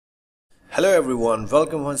Hello everyone,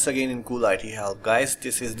 welcome once again in Cool IT Help. Guys,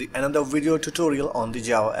 this is the another video tutorial on the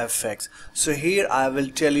JavaFX. So here I will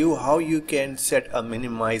tell you how you can set a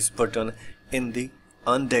minimize button in the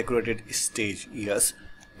undecorated stage. Yes,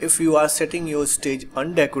 if you are setting your stage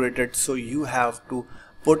undecorated, so you have to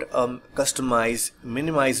put a customize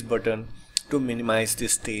minimize button to minimize the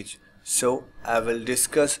stage. So I will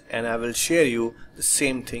discuss and I will share you the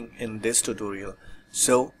same thing in this tutorial.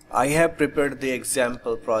 So I have prepared the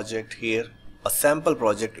example project here, a sample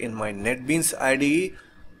project in my NetBeans IDE.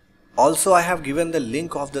 Also I have given the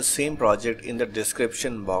link of the same project in the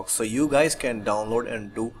description box, so you guys can download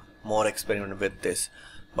and do more experiment with this.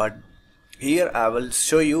 But here I will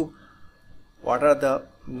show you what are the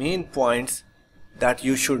main points that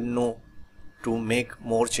you should know to make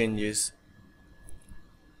more changes,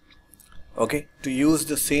 okay, to use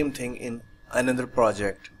the same thing in another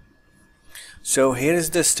project. So here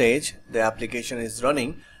is the stage, the application is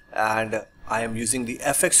running and I am using the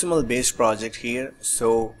fxml based project here.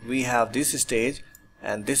 So we have this stage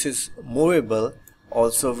and this is movable.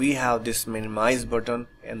 Also we have this minimize button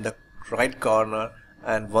in the right corner,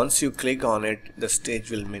 and once you click on it the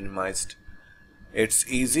stage will minimized. It's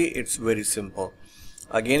easy, it's very simple.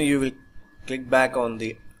 Again you will click back on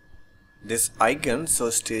this icon,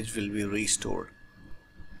 so stage will be restored.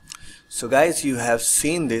 So guys, you have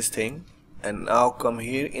seen this thing, and now come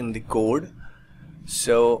here in the code.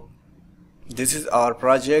 So this is our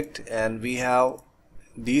project and we have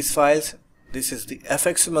these files. This is the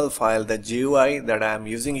fxml file, the GUI that I am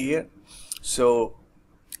using here. So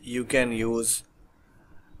you can use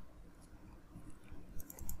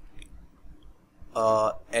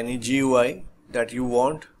any GUI that you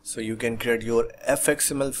want, so you can create your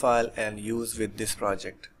fxml file and use with this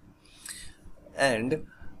project. And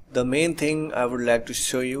the main thing I would like to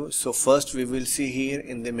show you, so first we will see here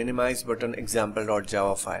in the minimize button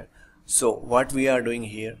example.java file. So what we are doing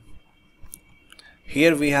here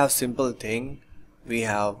we have simple thing, we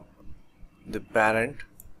have the parent.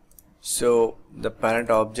 So the parent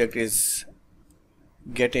object is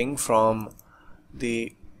getting from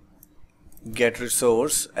the get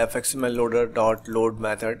resource fxml loader dot load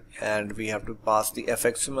method, and we have to pass the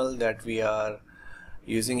fxml that we are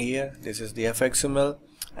using here. This is the fxml.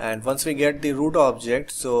 And once we get the root object,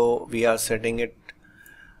 so we are setting it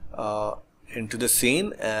into the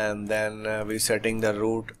scene, and then we're setting the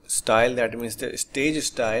root style, that means the stage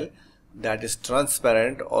style, that is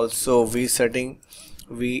transparent. Also we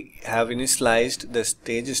have initialized the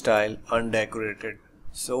stage style undecorated,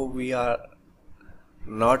 so we are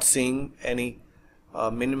not seeing any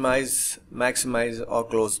minimize, maximize or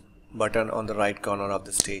close button on the right corner of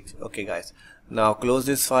the stage. Okay guys, now close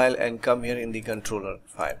this file and come here in the controller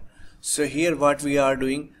file. So here what we are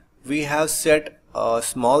doing, we have set a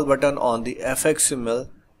small button on the fxml,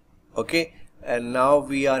 okay, and now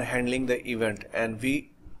we are handling the event and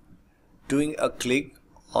we doing a click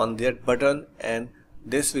on that button and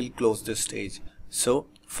this will close the stage. So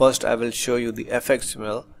first I will show you the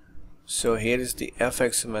fxml. So here is the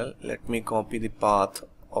fxml. Let me copy the path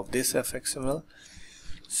of this fxml.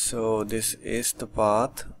 So this is the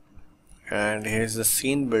path and here is the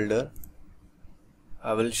scene builder.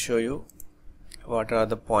 I will show you what are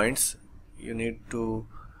the points you need to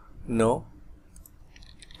know.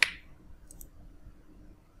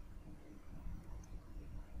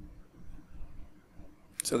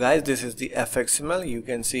 So guys, this is the fxml. You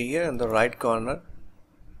can see here in the right corner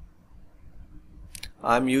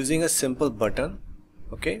I'm using a simple button.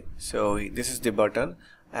 Okay, so this is the button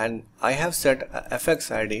and I have set a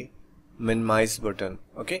fxid minimize button.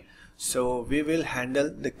 Okay, so we will handle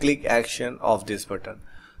the click action of this button.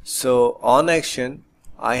 So on action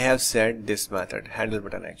I have set this method, handle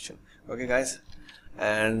button action. Okay guys,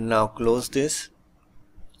 and now close this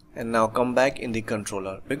and now come back in the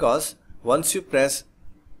controller, because once you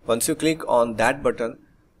click on that button,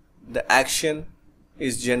 the action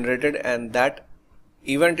is generated and that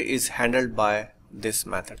event is handled by this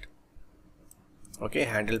method. Okay,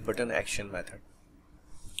 handle button action method.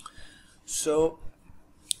 So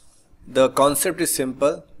the concept is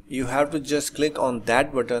simple. You have to just click on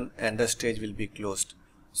that button and the stage will be closed.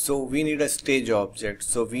 So we need a stage object,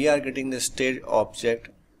 so we are getting the stage object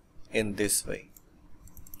in this way.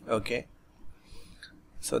 Okay,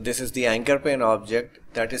 so this is the anchor pane object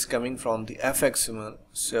that is coming from the fxml.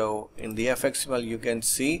 So in the fxml you can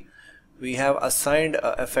see we have assigned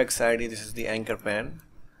a fxid. This is the anchor pane,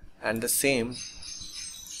 and the same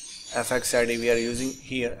fxid we are using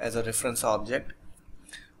here as a reference object.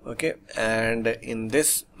 Okay, and in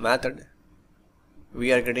this method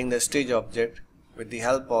we are getting the stage object with the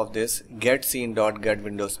help of this get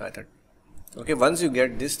scene.getWindows method. Okay, once you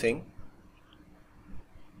get this thing,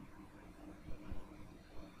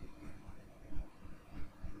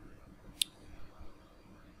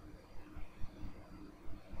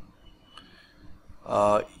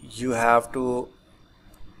 you have to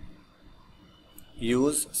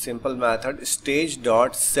use simple method stage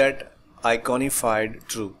dot set iconified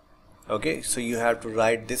true. Okay, so you have to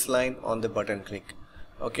write this line on the button click.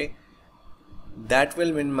 Okay, that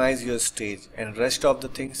will minimize your stage, and rest of the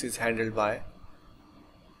things is handled by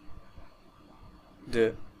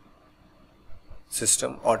the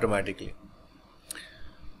system automatically.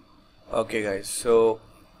 Okay guys, so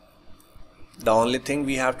the only thing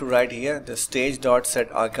we have to write here, the stage dot set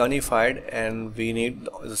iconified, and we need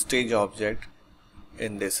the stage object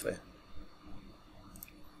in this way.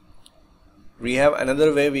 We have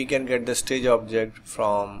another way we can get the stage object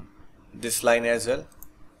from this line as well,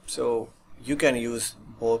 so you can use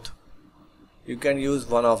both, you can use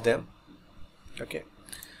one of them. Okay,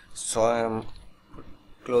 so I am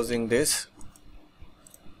closing this,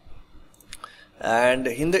 and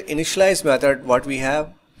in the initialize method, what we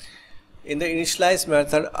have in the initialize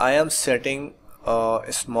method, I am setting a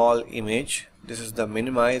small image. This is the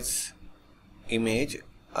minimize image.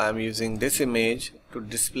 I am using this image to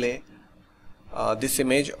display this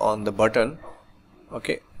image on the button.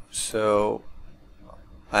 Okay, so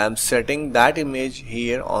I am setting that image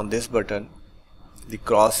here on this button, the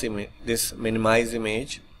cross image, this minimize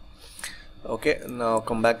image. Okay, now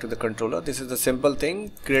come back to the controller. This is the simple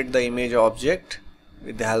thing, create the image object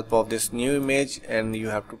with the help of this new image, and you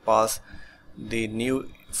have to pass the new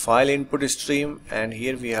file input stream, and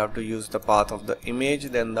here we have to use the path of the image.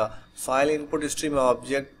 Then the file input stream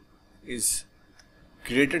object is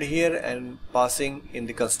created here and passing in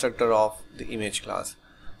the constructor of the image class.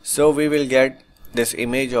 So we will get this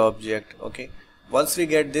image object. Okay, once we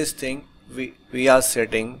get this thing, we are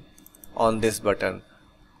setting on this button.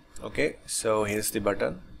 Okay, so here's the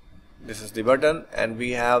button, this is the button, and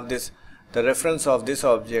we have this, the reference of this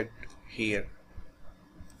object here.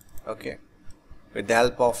 Okay, with the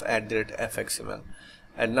help of @fxml,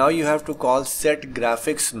 and now you have to call set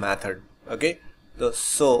graphics method. Okay,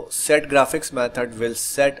 so set graphics method will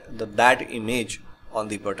set that image on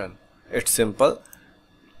the button. It's simple,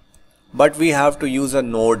 but we have to use a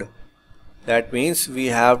node. That means we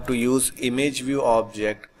have to use image view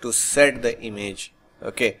object to set the image,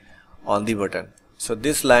 okay, on the button. So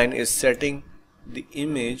this line is setting the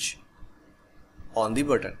image on the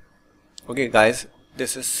button. Okay guys,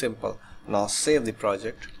 this is simple. Now save the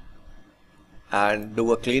project and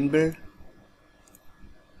do a clean build.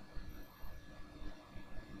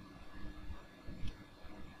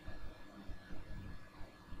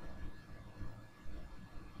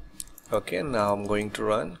 Okay, now I'm going to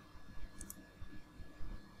run.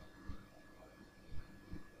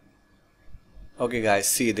 Okay guys,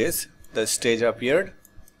 see this, the stage appeared,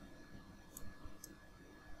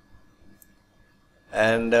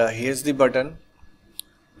 and here's the button,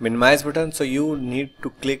 minimize button. So you need to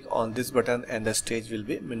click on this button and the stage will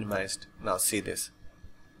be minimized. Now see this.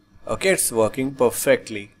 Okay, it's working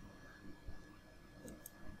perfectly.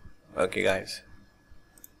 Okay guys,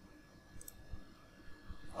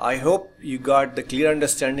 I hope you got the clear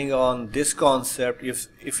understanding on this concept.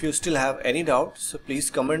 If you still have any doubt, so please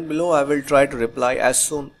comment below. I will try to reply as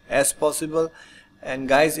soon as possible. And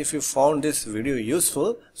guys, if you found this video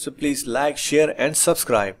useful, so please like, share and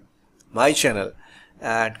subscribe my channel,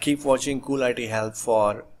 and keep watching Cool IT Help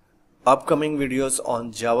for upcoming videos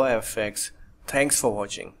on JavaFX. Thanks for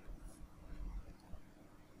watching.